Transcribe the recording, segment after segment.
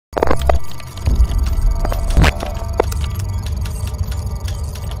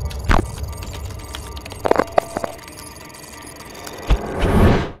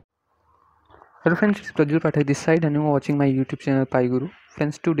Hello friends, it's Prajul Pathak this side and you are watching my YouTube channel PyGuru.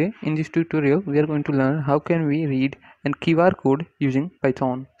 Friends, today in this tutorial we are going to learn how can we read and QR code using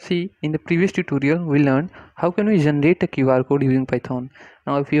Python. See, in the previous tutorial we learned how can we generate a QR code using Python.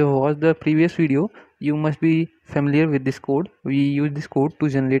 Now if you have watched the previous video, you must be familiar with this code. We use this code to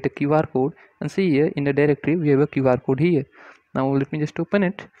generate a QR code, and see here in the directory we have a QR code here. Now let me just open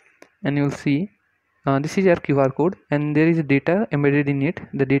it and you will see this is our QR code and there is data embedded in it.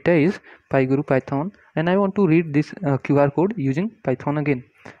 The data is PyGuru Python, and I want to read this QR code using Python again.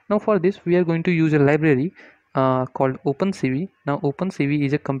 Now for this we are going to use a library called OpenCV. Now OpenCV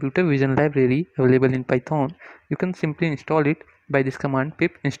is a computer vision library available in Python. You can simply install it by this command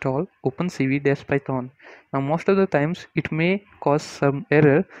pip install opencv-python. Now most of the times it may cause some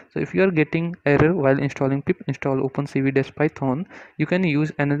error, so if you are getting error while installing pip install opencv-python, you can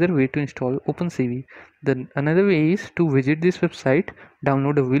use another way to install OpenCV. Then another way is to visit this website,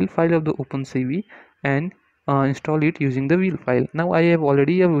 download a will file of the OpenCV and install it using the will file. Now I have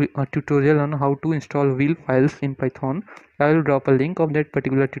already a tutorial on how to install will files in Python. I will drop a link of that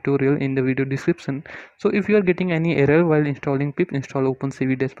particular tutorial in the video description. So if you are getting any error while installing pip install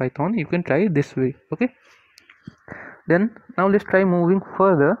opencv-python, you can try it this way. Okay, then now let's try moving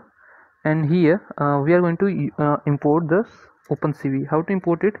further, and here we are going to import this OpenCV. How to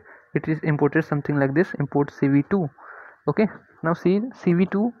import it? It is imported something like this: import cv2. Okay, now see,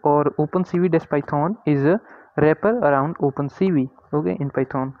 cv2 or opencv-python is a wrapper around OpenCV, okay, in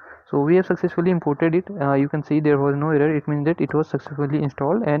Python. So we have successfully imported it. You can see there was no error. It means that it was successfully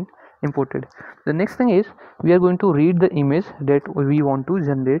installed and imported. The next thing is we are going to read the image that we want to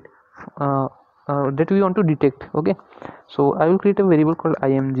generate, that we want to detect. Okay, so I will create a variable called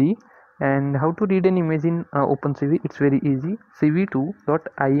img. And how to read an image in OpenCV? It's very easy.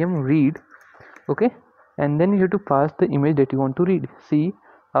 cv2.imread. Okay, and then you have to pass the image that you want to read. See,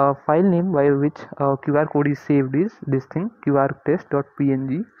 file name by which QR code is saved is this thing,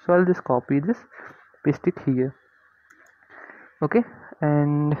 qrtest.png. So I'll just copy this, paste it here. Okay,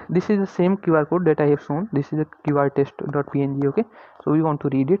 and this is the same QR code that I have shown. This is a qrtest.png. okay, so we want to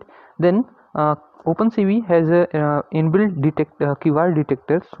read it. Then OpenCV has a inbuilt QR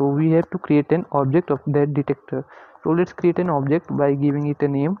detector, so we have to create an object of that detector. So let's create an object by giving it a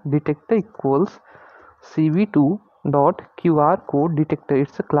name, detector equals cv2.QR code detector.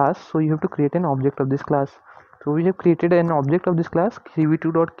 It's a class, so you have to create an object of this class. So we have created an object of this class,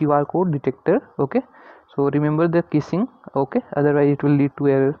 cv2.QR code detector. Okay, so remember the kissing, okay, otherwise it will lead to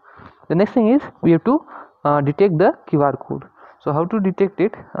error. The next thing is we have to detect the QR code. So how to detect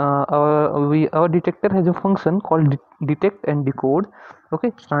it? Our detector has a function called detect and decode.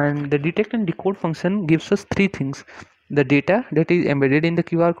 Okay, and the detect and decode function gives us three things: the data that is embedded in the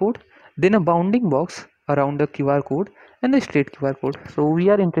QR code, then a bounding box around the QR code, and the straight QR code. So we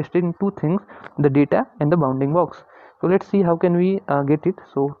are interested in two things, the data and the bounding box. So let's see how can we get it.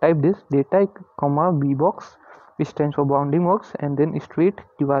 So type this data comma b box, which stands for bounding box, and then straight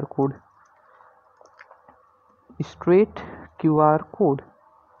QR code. Straight QR code.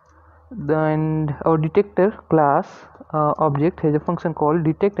 Then our detector class object has a function called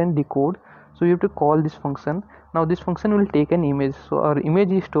detect and decode. So you have to call this function. Now this function will take an image. So our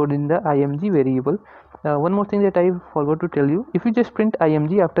image is stored in the img variable. One more thing that I forgot to tell you: if you just print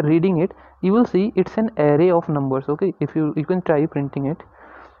img after reading it, you will see it's an array of numbers. Okay, if you can try printing it.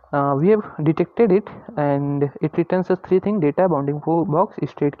 We have detected it and it returns us three things: data, bounding box,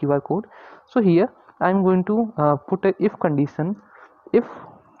 straight QR code. So here I'm going to put a if condition. If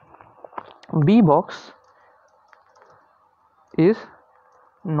b box is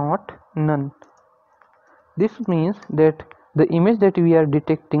not none, this means that the image that we are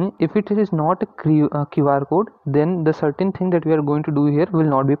detecting, if it is not a QR code, then the certain thing that we are going to do here will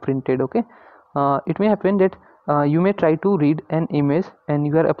not be printed. Okay, it may happen that you may try to read an image and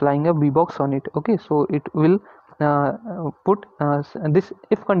you are applying a b box on it. Okay, so it will put this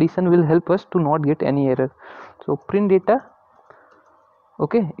if condition will help us to not get any error. So print data.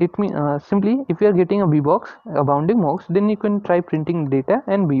 Okay, it means simply if you are getting a b box, a bounding box, then you can try printing data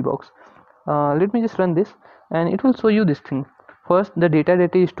and b box. Let me just run this and it will show you this thing. First, the data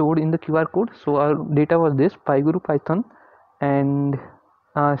that is stored in the QR code. So our data was this PyGuru Python, and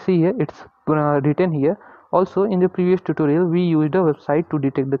see here it's written here. Also in the previous tutorial we used a website to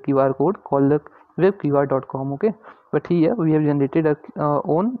detect the QR code called the webqr.com. okay, but here we have generated a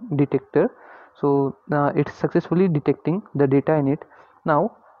own detector. So it's successfully detecting the data in it.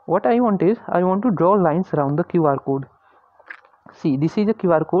 Now what I want is I want to draw lines around the QR code. See, this is a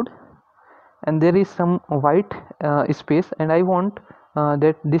QR code and there is some white space, and I want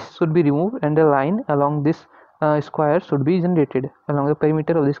that this should be removed and a line along this square should be generated, along the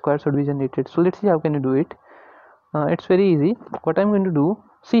perimeter of the square should be generated. So let's see how can you do it. It's very easy. What I'm going to do,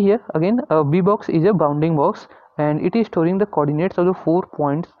 see here again, a B box is a bounding box and it is storing the coordinates of the 4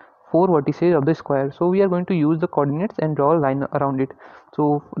 points, 4 vertices of the square. So we are going to use the coordinates and draw a line around it.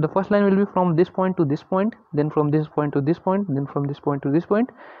 So the first line will be from this point to this point, then from this point to this point, then from this point to this point,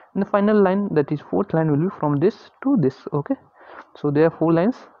 and the final line, that is fourth line, will be from this to this. Okay, so there are 4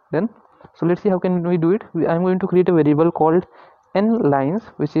 lines. Then so let's see how can we do it. I'm going to create a variable called n lines,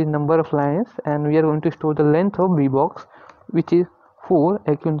 which is number of lines, and we are going to store the length of B box, which is 4.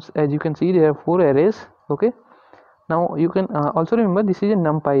 As you can see, there are 4 arrays. Okay, now you can also remember this is a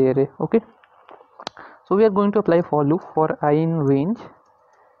numpy array. Okay, so we are going to apply for loop for I in range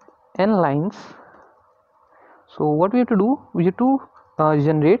n lines. So what we have to do, we have to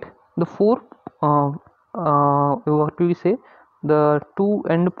generate the 4 what do we say, the 2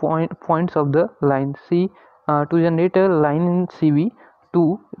 end points of the line. See, to generate a line in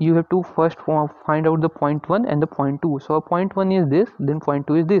CV2, you have to first find out the point 1 and the point 2. So our point 1 is this, then point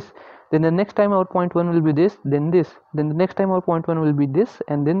 2 is this, then the next time our point 1 will be this, then this, then the next time our point 1 will be this,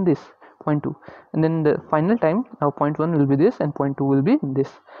 and then this point 2, and then the final time our point 1 will be this and point 2 will be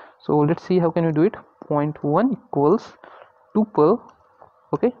this. So let's see how can we do it. Point 1 equals tuple,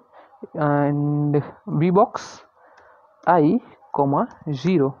 okay, and B box I comma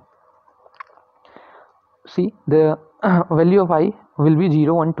 0. See, the value of I will be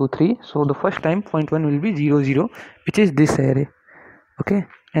 0 1 2 3. So the first time point 1 will be 0 0, which is this array. Okay,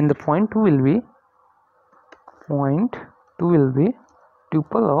 and the point 2 will be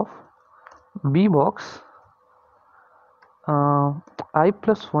tuple of B box I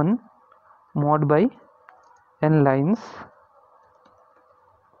plus 1 mod by n lines,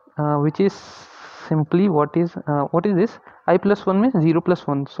 which is simply what is this. I plus 1 means 0 plus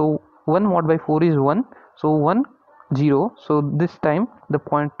 1, so 1 mod by 4 is 1, so 1 0. So this time the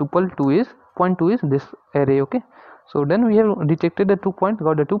point tuple 2 is point 2 is this array. Okay, so then we have detected the 2 points,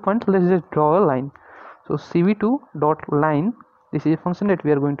 got the 2 points. Let's just draw a line. So cv2 dot line, this is a function that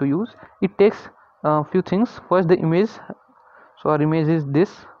we are going to use. It takes a few things. First, the image. So our image is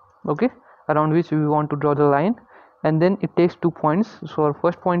this, okay, around which we want to draw the line, and then it takes 2 points. So our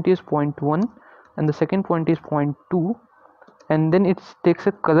first point is point 1 and the second point is point 2, and then it takes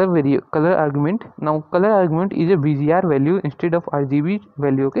a color argument. Now color argument is a BGR value instead of RGB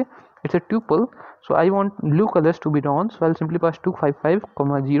value. Okay, it's a tuple, so I want blue colors to be drawn, so I'll simply pass 255,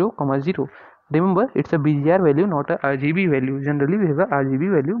 0, 0. Remember, it's a BGR value, not a RGB value. Generally we have a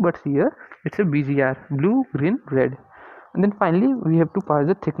RGB value, but here it's a BGR, blue, green, red. And then finally we have to pass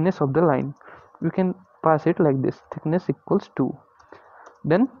the thickness of the line. We can pass it like this, thickness equals 2.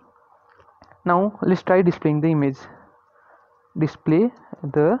 Then now let's try displaying the image. Display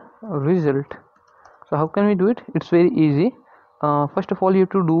the result. So how can we do it? It's very easy. First of all, you have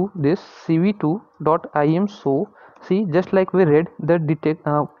to do this cv2.imShow. See, just like we read the detect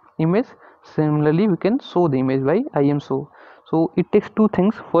image, similarly we can show the image by imShow. So it takes 2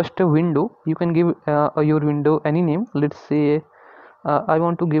 things. First, a window. You can give your window any name. Let's say I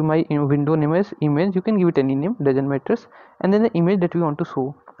want to give my window name as image. You can give it any name, doesn't matter. And then the image that we want to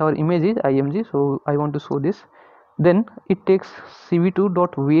show. Our image is img, so I want to show this. Then it takes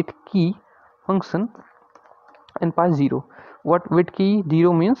cv2.waitKey function and pass 0. What waitKey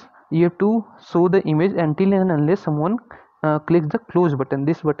 0 means? You have to show the image until and unless someone clicks the close button.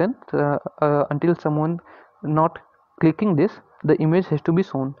 This button, until someone not clicking this, the image has to be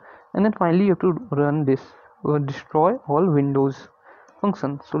shown. And then finally you have to run this destroy all windows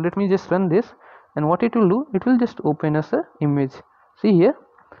function. So let me just run this, and what it will do, it will just open us a image. See here,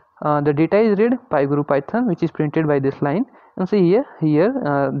 the data is read PyGuru Python, which is printed by this line, and see here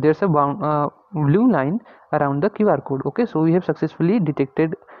there's a blue line around the QR code. Okay, so we have successfully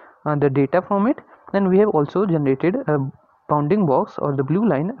detected the data from it, and we have also generated a bounding box or the blue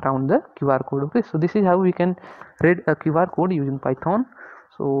line around the QR code. Okay, so this is how we can read a QR code using Python.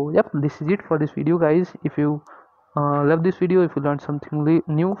 So yep, this is it for this video, guys. If you love this video, if you learned something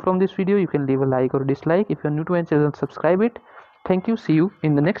new from this video, you can leave a like or dislike. If you're new to my channel, subscribe it. Thank you. See you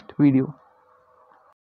in the next video.